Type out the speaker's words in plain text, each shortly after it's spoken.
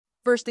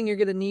First thing you're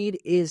going to need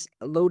is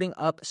loading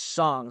up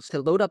songs. To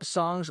load up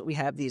songs, we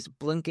have these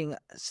blinking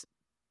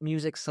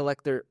music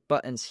selector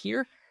buttons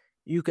here.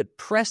 You could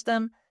press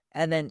them,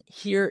 and then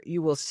here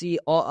you will see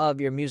all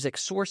of your music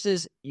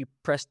sources. You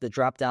press the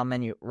drop-down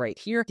menu right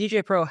here.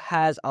 Djay Pro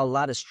has a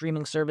lot of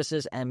streaming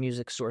services and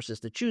music sources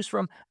to choose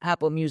from: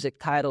 Apple Music,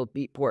 Tidal,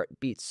 Beatport,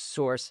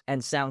 BeatSource,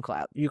 and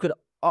SoundCloud.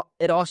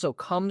 It also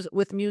comes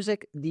with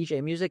music,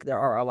 DJ music. There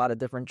are a lot of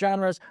different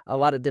genres, a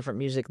lot of different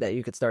music that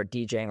you could start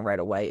DJing right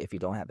away if you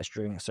don't have a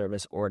streaming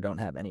service or don't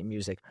have any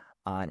music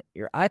on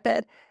your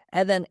iPad.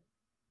 And then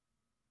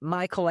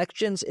My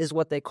Collections is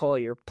what they call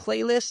your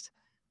playlist.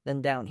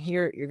 Then down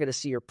here, you're going to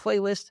see your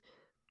playlist.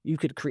 You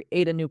could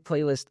create a new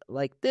playlist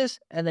like this,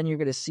 and then you're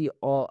going to see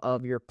all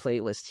of your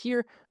playlists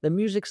here. The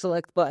music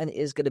select button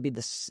is going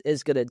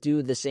to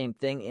do the same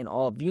thing in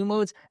all view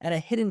modes. And a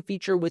hidden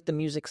feature with the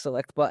music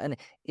select button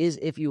is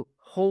if you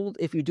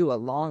do a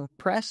long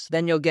press,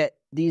 then you'll get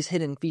these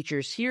hidden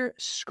features here: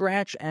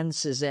 Scratch and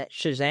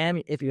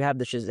Shazam. If you have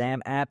the Shazam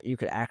app, you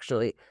could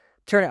actually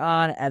turn it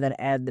on and then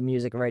add the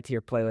music right to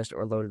your playlist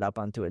or load it up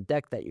onto a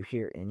deck that you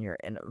hear in your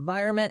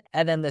environment.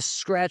 And then the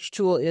Scratch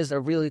tool is a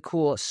really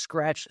cool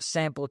Scratch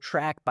sample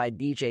track by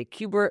DJ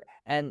Qbert,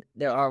 and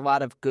there are a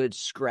lot of good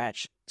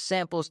Scratch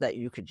samples that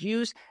you could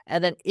use.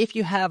 And then if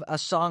you have a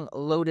song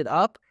loaded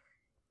up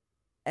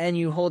and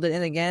you hold it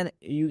in again,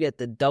 you get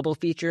the double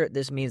feature.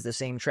 This means the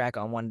same track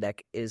on one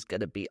deck is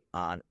going to be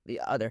on the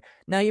other.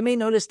 Now, you may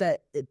notice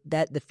that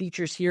the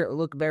features here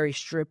look very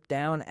stripped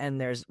down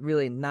and there's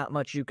really not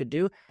much you could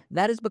do.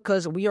 That is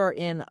because we are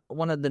in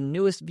one of the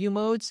newest view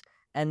modes,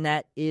 and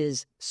that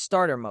is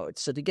starter mode.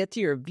 So to get to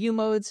your view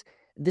modes,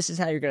 this is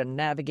how you're going to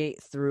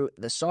navigate through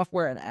the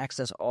software and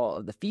access all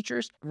of the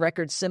features.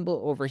 Record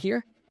symbol over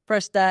here.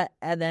 Press that,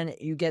 and then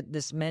you get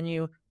this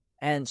menu.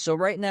 And so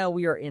right now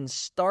we are in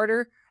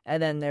starter.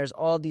 And then there's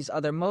all these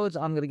other modes.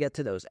 I'm going to get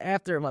to those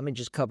after. Let me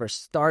just cover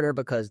starter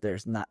because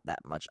there's not that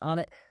much on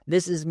it.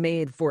 This is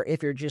made for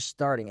if you're just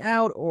starting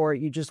out or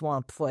you just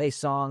want to play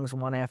songs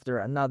one after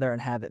another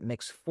and have it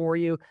mix for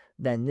you,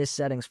 then this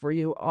setting's for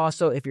you.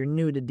 Also, if you're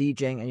new to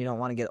DJing and you don't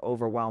want to get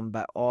overwhelmed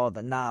by all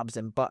the knobs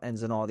and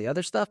buttons and all the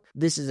other stuff,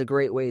 this is a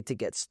great way to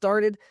get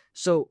started.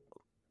 So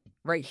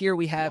right here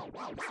we have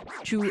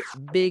two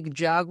big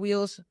jog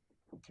wheels.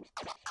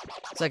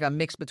 It's like a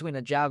mix between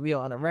a jog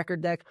wheel and a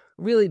record deck.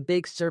 Really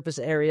big surface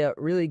area,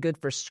 really good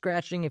for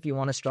scratching. If you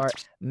want to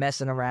start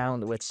messing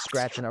around with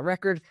scratching a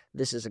record,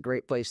 this is a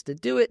great place to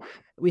do it.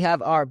 We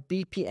have our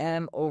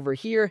BPM over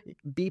here.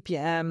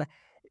 BPM,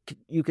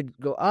 you could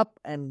go up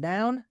and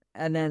down.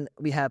 And then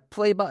we have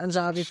play buttons,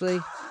 obviously.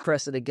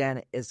 Press it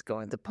again, it's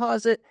going to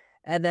pause it.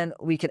 And then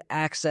we could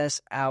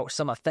access out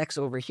some effects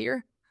over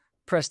here.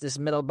 Press this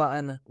middle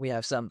button. We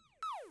have some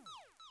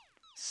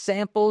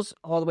samples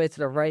all the way to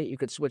the right. You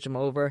could switch them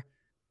over.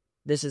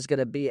 This is going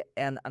to be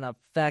an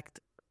effect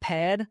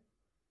pad,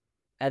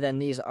 and then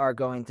these are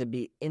going to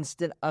be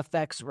instant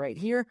effects right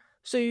here,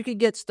 so you could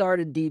get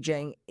started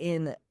DJing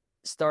in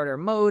starter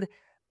mode,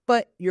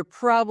 but you're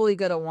probably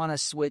going to want to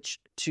switch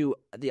to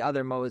the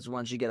other modes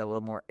once you get a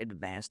little more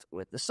advanced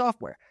with the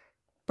software.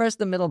 Press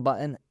the middle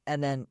button,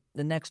 and then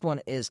the next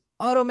one is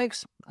auto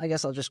mix. I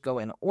guess I'll just go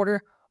in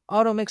order.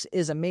 Auto mix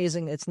is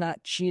amazing. It's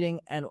not cheating.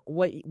 And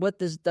what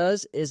this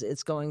does is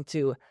it's going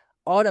to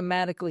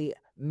automatically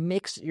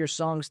mix your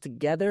songs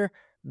together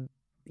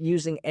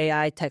using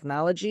AI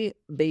technology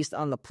based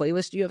on the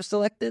playlist you have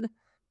selected.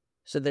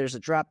 So there's a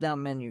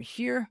drop-down menu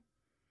here.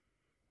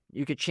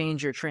 You could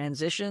change your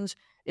transitions.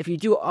 If you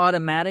do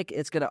automatic,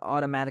 it's going to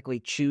automatically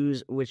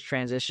choose which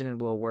transition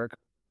will work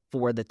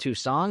for the two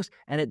songs.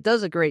 And it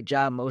does a great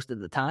job most of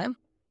the time.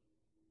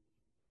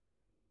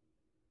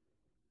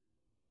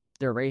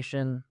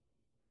 Duration.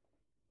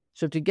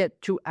 So to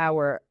get to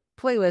our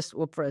playlist,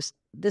 we'll press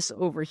this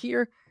over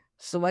here,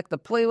 select the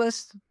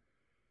playlist.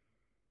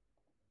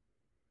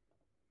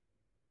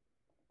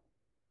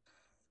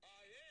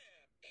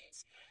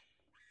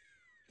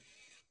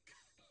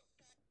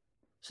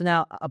 So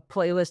now a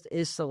playlist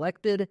is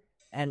selected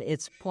and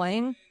it's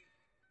playing.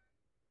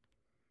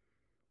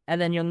 And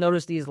then you'll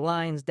notice these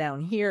lines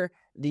down here.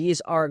 These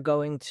are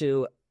going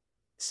to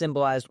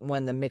symbolize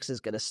when the mix is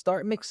going to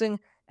start mixing.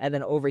 And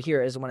then over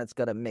here is when it's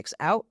going to mix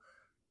out.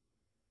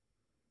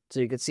 So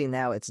you can see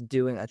now it's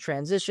doing a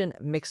transition,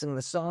 mixing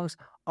the songs.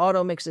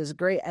 Auto mix is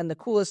great. And the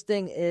coolest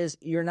thing is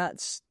you're not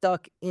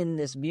stuck in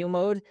this view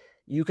mode.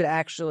 You could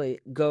actually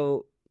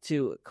go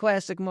to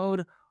classic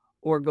mode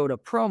or go to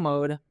pro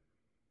mode.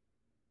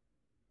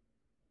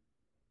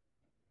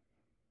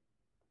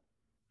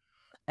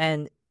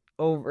 And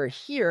over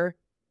here,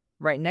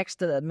 right next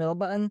to the middle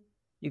button,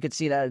 you can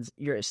see that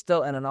you're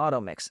still in an auto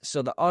mix.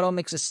 So the auto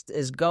mix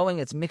is going,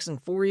 it's mixing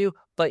for you,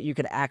 but you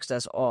can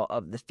access all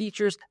of the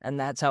features. And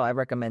that's how I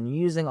recommend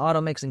using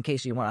auto mix in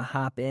case you want to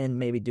hop in,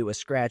 maybe do a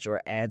scratch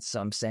or add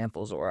some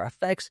samples or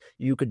effects.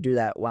 You could do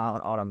that while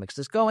an auto mix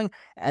is going.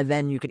 And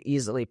then you could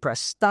easily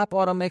press stop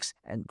auto mix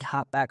and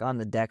hop back on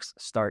the decks,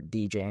 start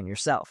DJing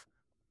yourself.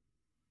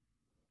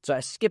 So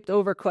I skipped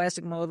over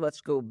classic mode.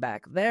 Let's go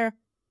back there.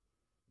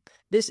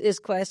 This is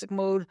classic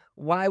mode.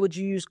 Why would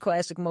you use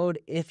classic mode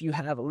if you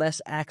have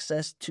less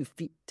access to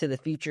the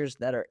features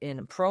that are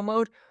in pro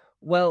mode?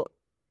 Well,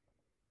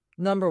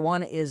 number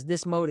one is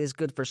this mode is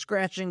good for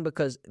scratching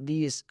because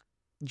these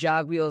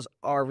jog wheels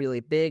are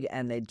really big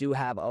and they do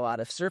have a lot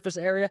of surface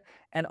area.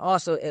 And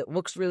also, it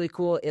looks really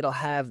cool. It'll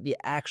have the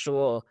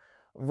actual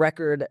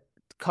record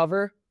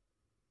cover.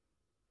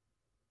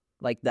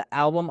 Like the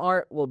album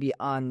art will be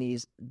on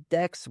these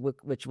decks,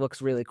 which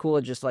looks really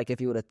cool, just like if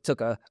you would have took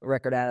a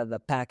record out of the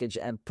package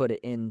and put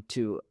it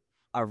into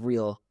a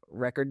real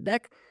record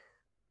deck.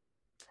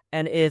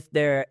 And if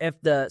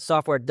the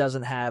software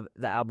doesn't have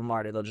the album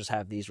art, it'll just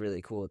have these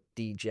really cool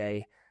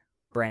DJ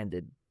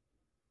branded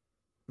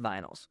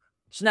vinyls.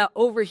 So now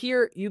over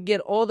here, you get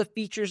all the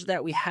features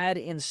that we had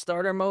in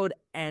starter mode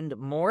and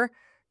more.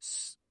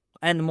 So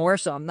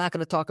I'm not going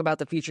to talk about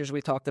the features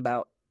we talked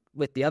about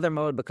with the other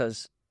mode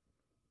because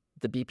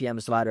the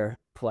BPM slider,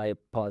 play,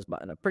 pause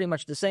button are pretty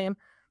much the same.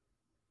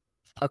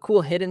 A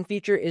cool hidden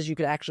feature is you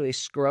could actually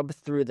scrub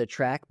through the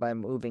track by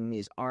moving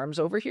these arms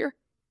over here.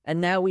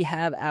 And now we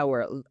have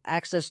our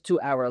access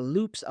to our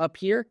loops up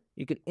here.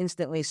 You could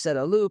instantly set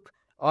a loop,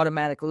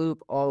 automatic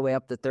loop, all the way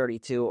up to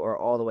 32 or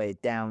all the way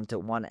down to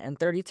 1 and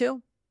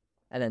 32.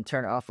 And then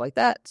turn it off like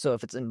that. So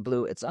if it's in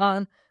blue, it's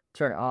on.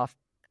 Turn it off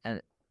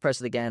and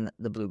press it again,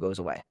 the blue goes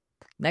away.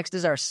 Next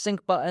is our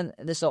sync button.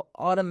 This will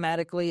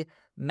automatically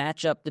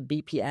match up the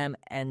BPM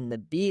and the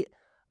beat.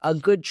 A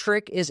good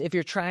trick is if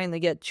you're trying to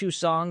get two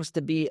songs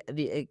to be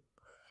the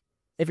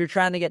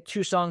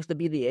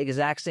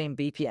exact same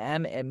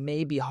BPM, it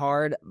may be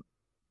hard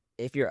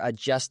if you're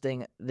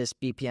adjusting this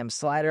BPM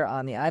slider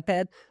on the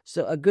iPad.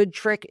 So a good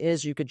trick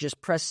is you could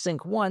just press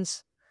sync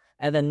once,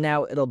 and then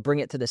now it'll bring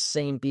it to the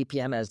same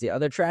BPM as the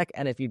other track.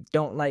 And if you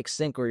don't like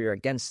sync or you're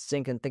against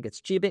sync and think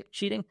it's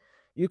cheating,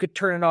 you could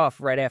turn it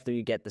off right after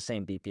you get the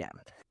same BPM.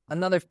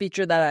 Another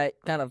feature that I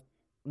kind of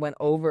went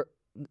over,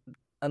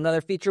 another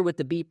feature with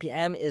the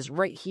BPM is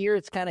right here.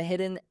 It's kind of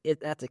hidden.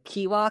 That's a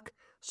key lock.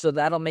 So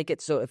that'll make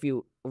it so if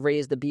you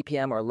raise the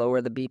BPM or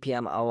lower the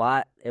BPM a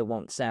lot, it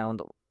won't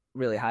sound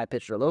really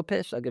high-pitched or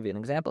low-pitched. I'll give you an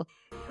example.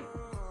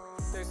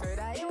 They say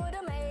that you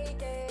wouldn't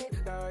make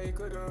it, that you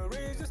couldn't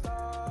reach the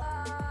star.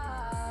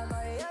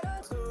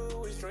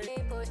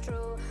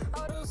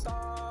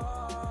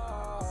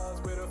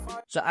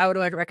 So I would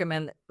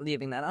recommend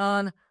leaving that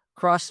on.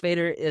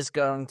 Crossfader is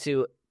going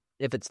to,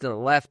 if it's to the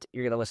left,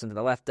 you're going to listen to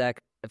the left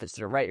deck. If it's to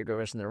the right, you're going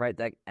to listen to the right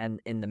deck. And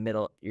in the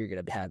middle, you're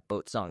going to have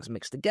both songs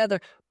mixed together.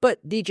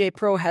 But Djay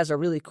Pro has a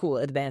really cool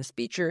advanced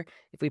feature.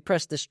 If we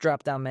press this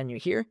drop-down menu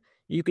here,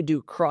 you could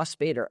do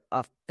crossfader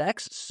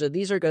effects. So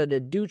these are going to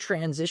do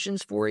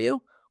transitions for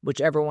you,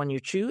 whichever one you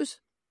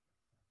choose.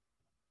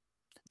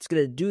 It's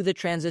going to do the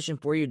transition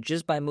for you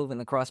just by moving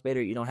the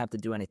crossfader. You don't have to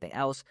do anything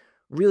else.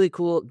 Really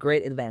cool,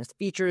 great advanced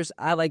features.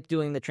 I like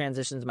doing the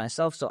transitions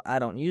myself, so I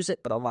don't use it,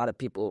 but a lot of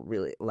people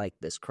really like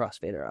this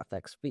crossfader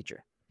effects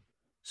feature.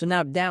 So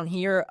now down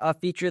here, a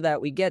feature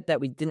that we get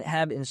that we didn't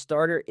have in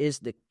starter is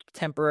the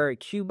temporary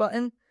cue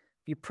button.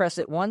 If you press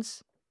it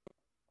once,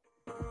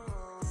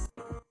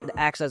 it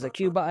acts as a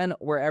cue button.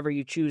 Wherever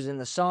you choose in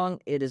the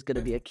song, it is going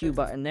to be a cue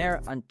button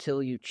there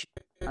until you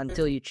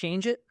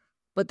change it.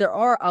 But there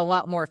are a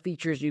lot more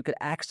features you could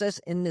access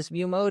in this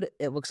view mode.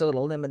 It looks a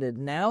little limited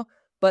now,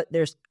 but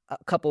there's a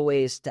couple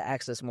ways to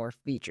access more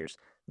features.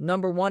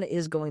 Number one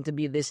is going to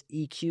be this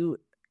EQ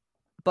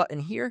button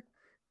here.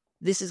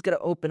 This is going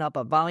to open up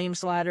a volume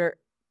slider,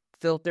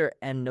 filter,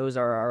 and those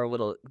are our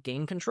little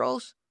gain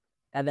controls.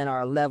 And then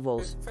our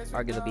levels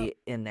are going to be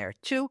in there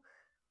too.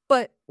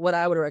 But what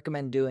I would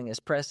recommend doing is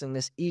pressing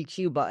this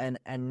EQ button,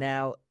 and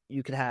now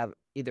you could have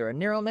either a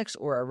narrow mix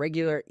or a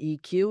regular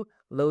EQ,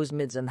 lows,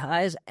 mids, and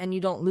highs, and you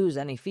don't lose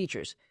any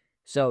features.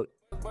 So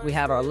we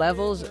have our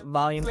levels,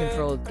 volume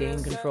control,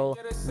 gain control,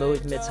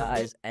 lows, mids,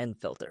 highs, and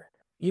filter.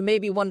 You may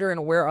be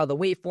wondering, where are the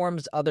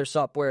waveforms? Other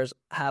softwares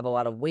have a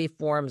lot of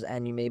waveforms,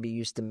 and you may be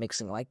used to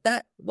mixing like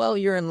that. Well,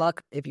 you're in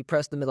luck. If you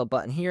press the middle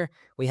button here,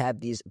 we have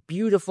these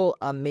beautiful,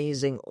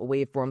 amazing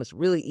waveforms.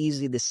 Really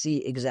easy to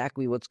see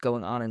exactly what's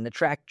going on in the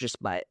track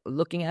just by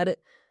looking at it.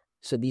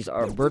 So these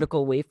are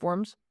vertical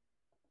waveforms.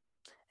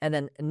 And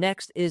then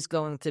next is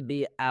going to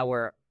be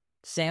our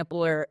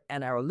sampler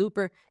and our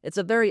looper. It's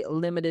a very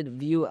limited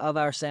view of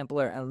our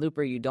sampler and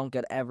looper. You don't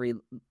get every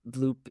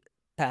loop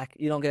pack,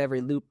 you don't get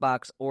every loop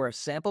box or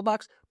sample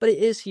box, but it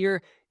is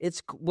here.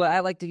 It's what I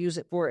like to use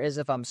it for is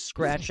if I'm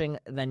scratching,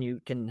 then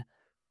you can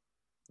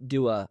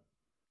do a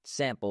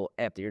sample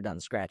after you're done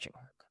scratching.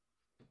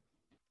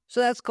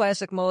 So that's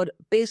classic mode.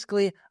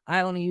 Basically,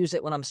 I only use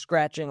it when I'm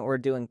scratching or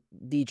doing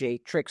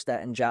DJ tricks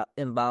that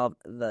involve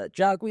the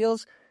jog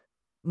wheels.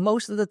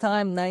 Most of the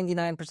time,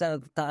 99%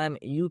 of the time,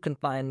 you can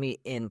find me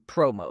in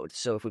Pro mode.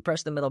 So if we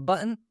press the middle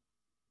button,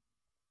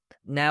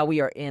 now we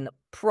are in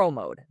Pro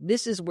mode.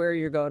 This is where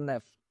you're going to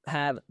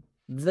have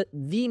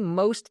the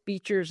most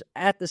features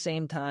at the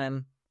same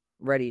time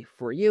ready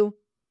for you.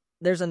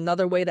 There's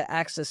another way to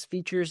access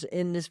features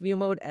in this view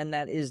mode, and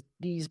that is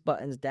these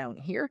buttons down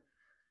here.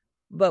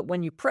 But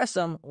when you press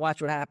them,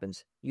 watch what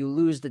happens. You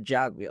lose the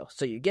jog wheel.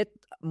 So you get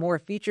more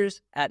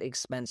features at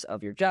expense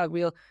of your jog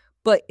wheel.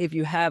 But if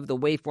you have the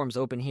waveforms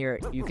open here,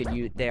 you could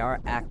use, they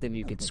are active.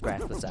 You could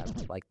scratch this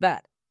out like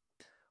that.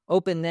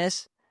 Open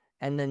this,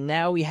 and then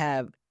now we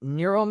have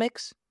Neural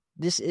Mix.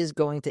 This is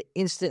going to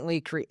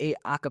instantly create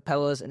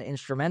acapellas and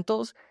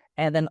instrumentals.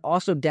 And then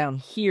also down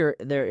here,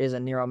 there is a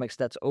Neural Mix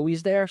that's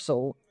always there.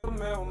 So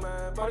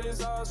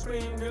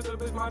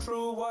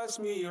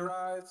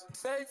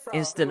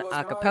instant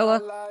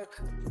acapella,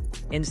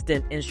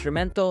 instant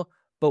instrumental.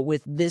 But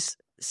with this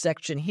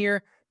section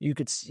here, you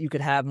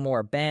could have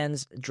more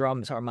bands,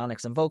 drums,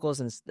 harmonics, and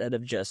vocals instead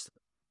of just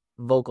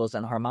vocals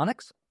and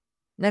harmonics.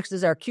 Next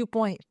is our cue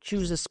point.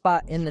 Choose a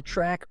spot in the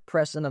track,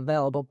 press an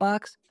available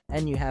box,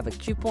 and you have a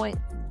cue point.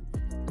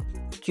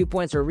 Cue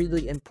points are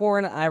really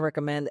important. I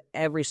recommend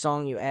every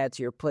song you add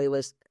to your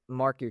playlist,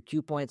 mark your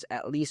cue points,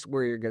 at least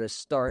where you're going to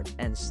start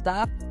and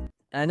stop.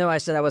 And I know I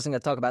said I wasn't going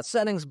to talk about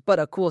settings, but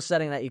a cool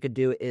setting that you could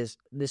do is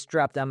this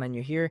drop-down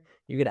menu here.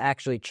 You could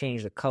actually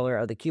change the color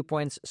of the cue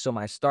points, so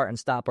my start and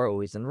stop are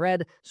always in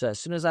red. So as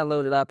soon as I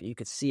load it up, you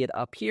could see it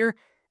up here,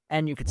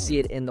 and you could see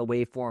it in the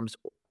waveforms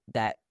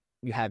that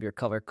you have your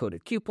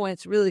color-coded cue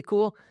points. Really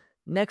cool.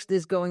 Next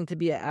is going to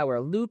be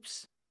our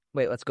loops.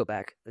 Wait, let's go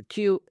back. The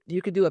cue,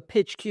 you could do a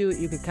pitch cue.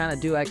 You could kind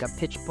of do like a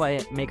pitch play,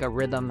 make a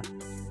rhythm,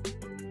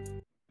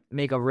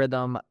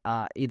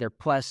 either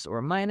plus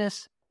or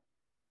minus.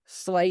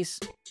 Slice.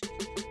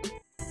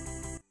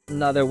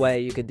 Another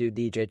way you could do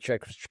DJ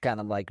tricks, kind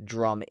of like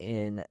drum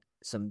in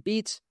some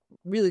beats.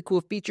 Really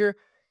cool feature.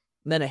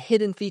 And then a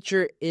hidden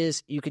feature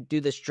is you could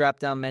do this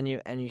drop-down menu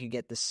and you could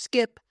get the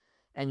skip,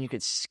 and you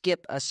could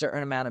skip a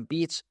certain amount of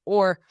beats.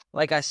 Or,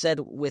 like I said,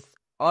 with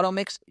auto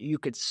mix, you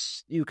could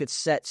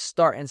set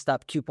start and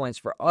stop cue points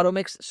for auto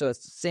mix. So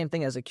it's the same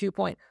thing as a cue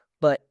point,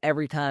 but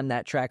every time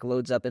that track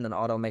loads up in an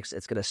auto mix,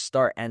 it's going to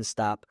start and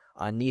stop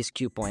on these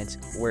cue points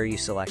where you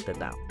selected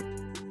now.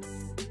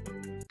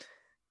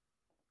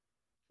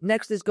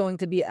 Next is going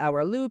to be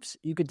our loops.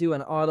 You could do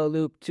an auto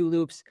loop, 2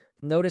 loops.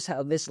 Notice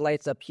how this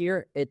lights up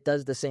here. It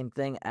does the same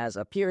thing as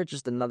up here,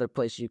 just another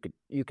place you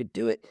could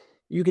do it.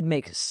 You could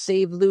make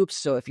save loops.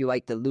 So if you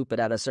like to loop it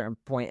at a certain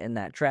point in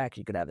that track,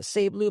 you could have a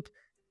save loop.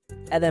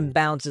 And then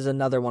bounce is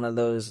another one of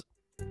those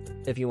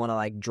if you want to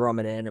like drum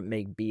it in and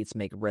make beats,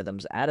 make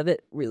rhythms out of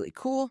it. Really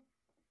cool.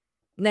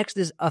 Next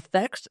is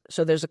effects.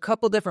 So there's a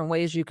couple different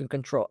ways you can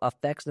control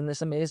effects in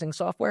this amazing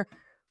software.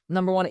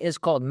 Number one is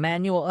called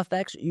manual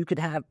effects. You could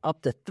have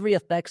up to 3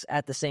 effects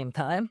at the same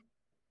time.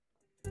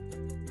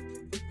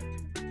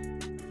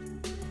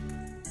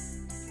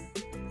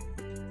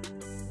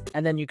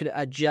 And then you could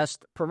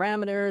adjust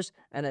parameters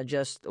and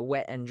adjust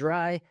wet and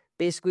dry.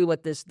 Basically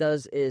what this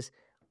does is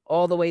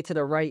all the way to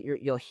the right,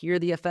 you'll hear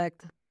the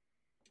effect.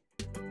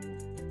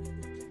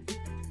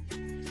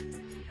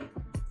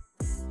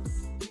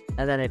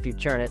 And then if you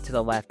turn it to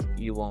the left,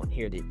 you won't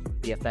hear the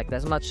effect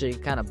as much. So you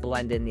kind of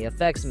blend in the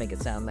effects, make it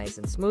sound nice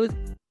and smooth.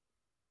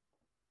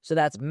 So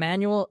that's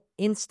manual.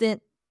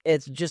 Instant,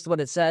 it's just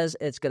what it says.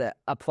 It's going to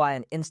apply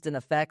an instant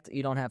effect.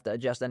 You don't have to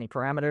adjust any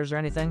parameters or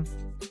anything.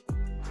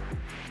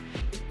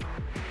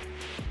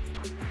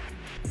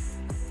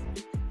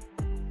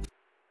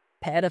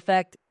 Pad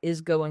effect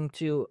is going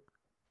to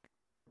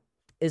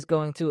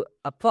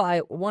apply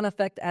one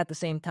effect at the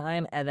same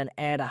time and then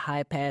add a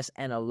high pass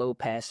and a low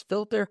pass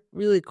filter.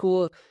 Really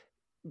cool.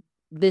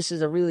 This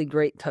is a really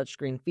great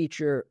touchscreen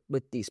feature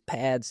with these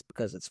pads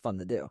because it's fun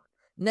to do.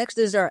 Next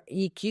is our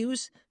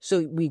EQs.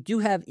 So we do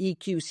have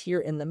EQs here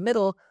in the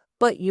middle,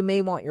 but you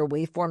may want your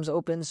waveforms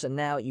open. So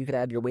now you could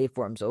have your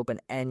waveforms open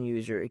and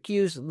use your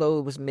EQs,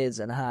 lows, mids,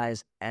 and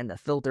highs, and the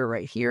filter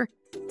right here.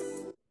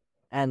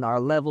 And our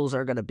levels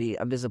are going to be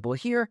visible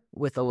here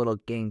with a little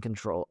gain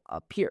control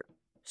up here.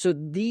 So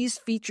these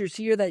features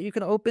here that you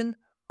can open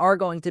are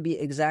going to be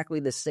exactly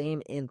the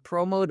same in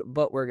Pro mode,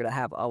 but we're going to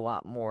have a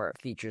lot more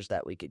features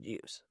that we could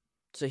use.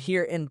 So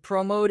here in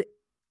Pro mode,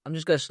 I'm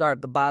just going to start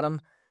at the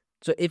bottom.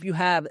 So if you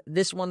have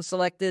this one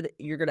selected,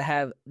 you're going to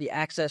have the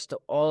access to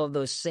all of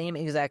those same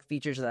exact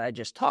features that I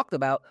just talked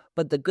about.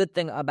 But the good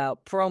thing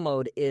about Pro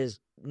mode is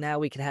now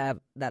we can have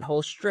that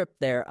whole strip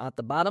there at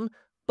the bottom,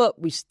 but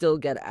we still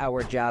get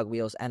our jog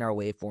wheels and our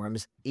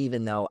waveforms,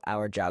 even though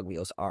our jog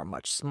wheels are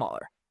much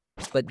smaller.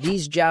 But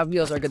these jog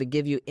wheels are going to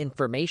give you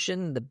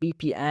information, the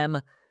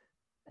BPM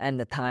and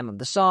the time of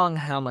the song,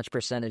 how much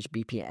percentage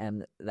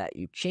BPM that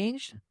you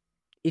changed.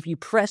 If you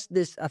press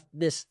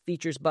this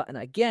features button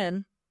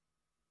again,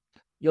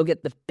 you'll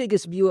get the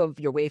biggest view of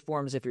your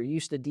waveforms. If you're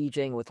used to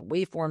DJing with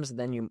waveforms,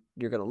 then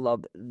you're going to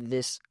love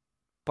this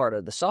part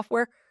of the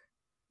software.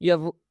 You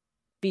have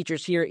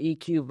features here,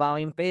 EQ,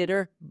 volume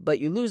fader, but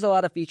you lose a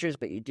lot of features,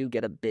 but you do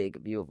get a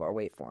big view of our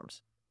waveforms.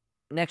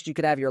 Next, you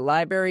could have your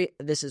library.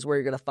 This is where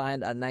you're going to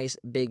find a nice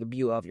big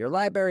view of your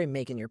library,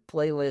 making your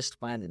playlist,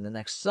 finding the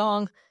next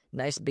song.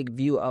 Nice big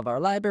view of our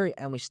library,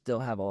 and we still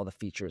have all the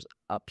features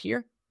up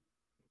here.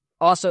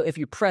 Also, if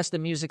you press the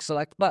music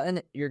select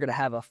button, you're going to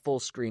have a full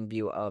screen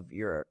view of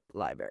your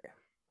library.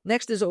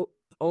 Next is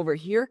over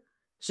here.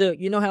 So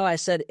you know how I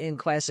said in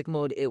classic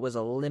mode it was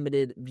a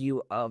limited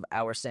view of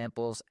our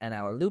samples and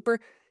our looper?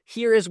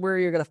 Here is where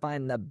you're going to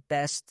find the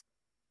best.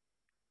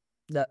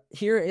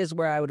 Here is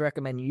where I would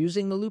recommend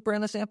using the looper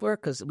and the sampler,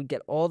 because we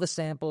get all the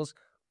samples,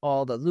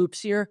 all the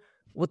loops here.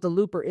 What the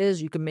looper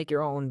is, you can make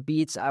your own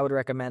beats. I would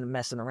recommend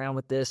messing around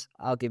with this.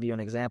 I'll give you an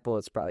example.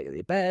 It's probably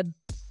really bad.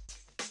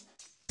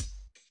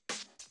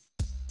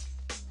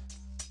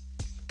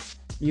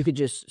 You could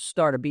just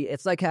start a beat.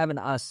 It's like having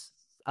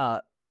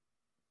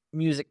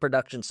music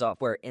production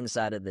software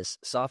inside of this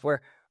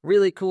software.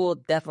 Really cool.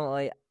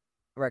 Definitely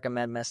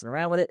recommend messing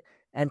around with it.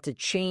 And to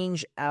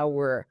change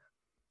our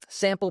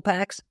sample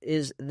packs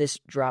is this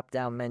drop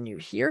down menu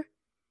here.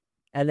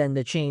 And then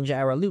to change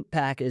our loop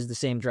pack is the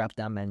same drop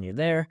down menu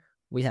there.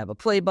 We have a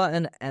play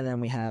button, and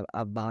then we have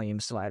a volume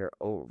slider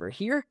over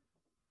here.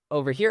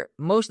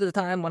 Most of the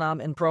time when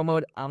I'm in Pro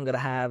mode, I'm going to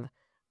have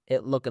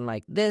it looking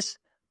like this.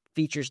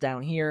 Features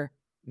down here,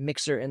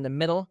 mixer in the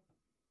middle,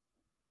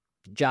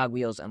 jog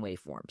wheels, and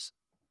waveforms.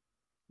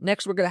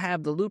 Next, we're going to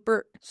have the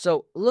looper.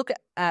 So look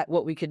at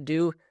what we could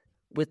do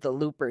with the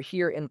looper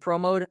here in Pro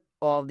mode.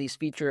 All of these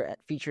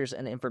features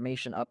and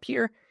information up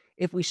here.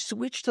 If we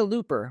switch to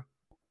looper,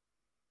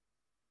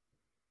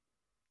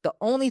 the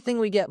only thing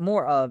we get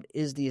more of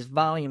is these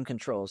volume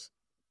controls.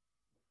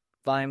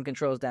 Volume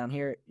controls down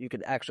here. You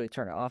could actually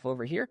turn it off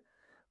over here.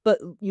 But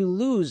you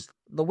lose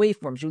the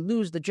waveforms. You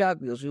lose the jog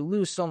wheels. You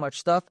lose so much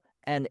stuff.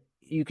 And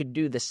you could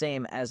do the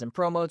same as in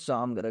Pro mode. So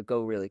I'm going to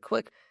go really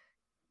quick.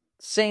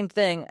 Same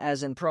thing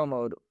as in Pro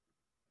mode.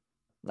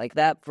 Like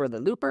that for the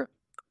looper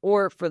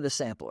or for the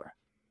sampler.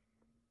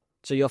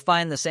 So you'll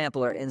find the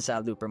sampler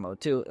inside looper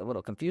mode too. A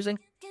little confusing.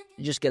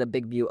 You just get a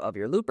big view of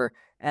your looper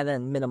and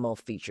then minimal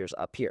features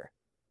up here.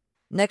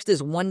 Next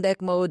is one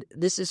deck mode.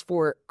 This is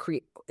for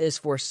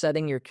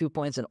setting your cue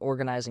points and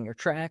organizing your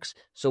tracks.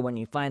 So when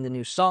you find a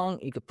new song,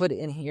 you could put it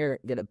in here,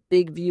 get a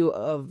big view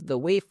of the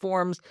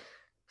waveforms,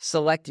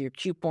 select your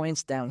cue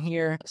points down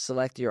here,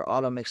 select your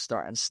auto mix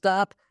start and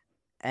stop,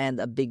 and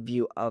a big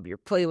view of your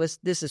playlist.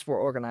 This is for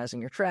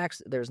organizing your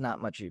tracks. There's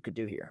not much you could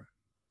do here.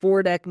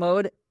 4-deck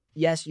mode.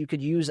 Yes, you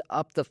could use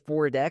up to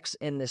 4 decks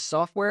in this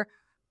software.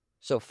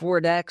 So 4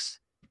 decks,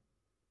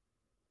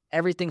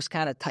 everything's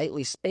kind of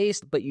tightly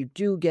spaced, but you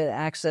do get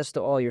access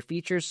to all your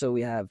features. So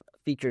we have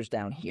features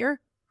down here,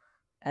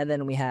 and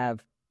then we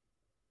have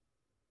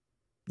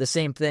the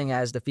same thing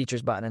as the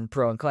features button in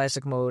Pro and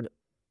Classic mode.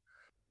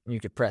 You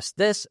could press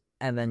this,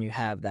 and then you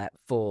have that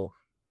full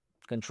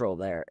control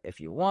there if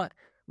you want.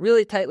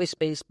 Really tightly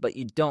spaced, but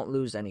you don't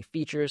lose any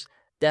features.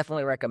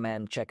 Definitely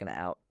recommend checking it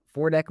out.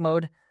 4-deck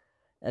mode.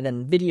 And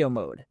then video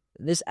mode.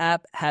 This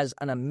app has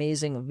an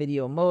amazing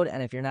video mode,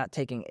 and if you're not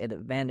taking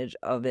advantage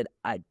of it,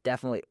 I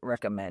definitely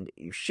recommend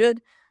you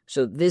should.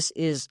 So this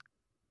is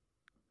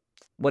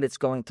what it's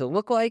going to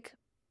look like.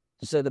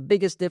 So the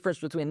biggest difference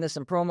between this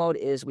and Pro mode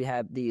is we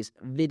have these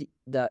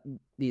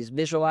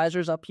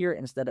visualizers up here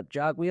instead of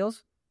jog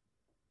wheels.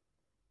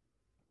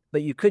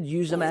 But you could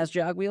use them as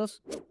jog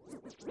wheels.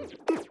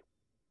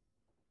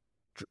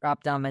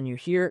 Drop down menu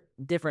here,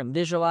 different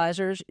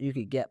visualizers. You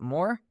could get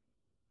more.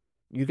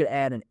 You could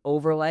add an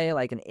overlay,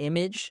 like an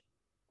image.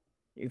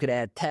 You could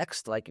add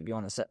text, like if you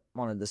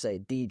wanted to say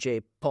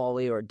DJ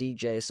Pauly or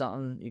DJ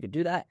something, you could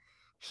do that.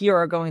 Here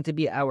are going to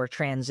be our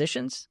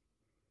transitions.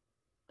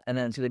 And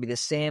then it's going to be the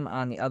same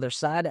on the other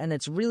side. And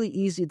it's really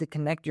easy to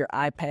connect your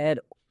iPad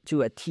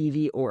to a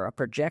TV or a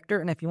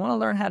projector. And if you want to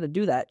learn how to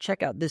do that,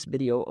 check out this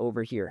video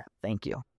over here. Thank you.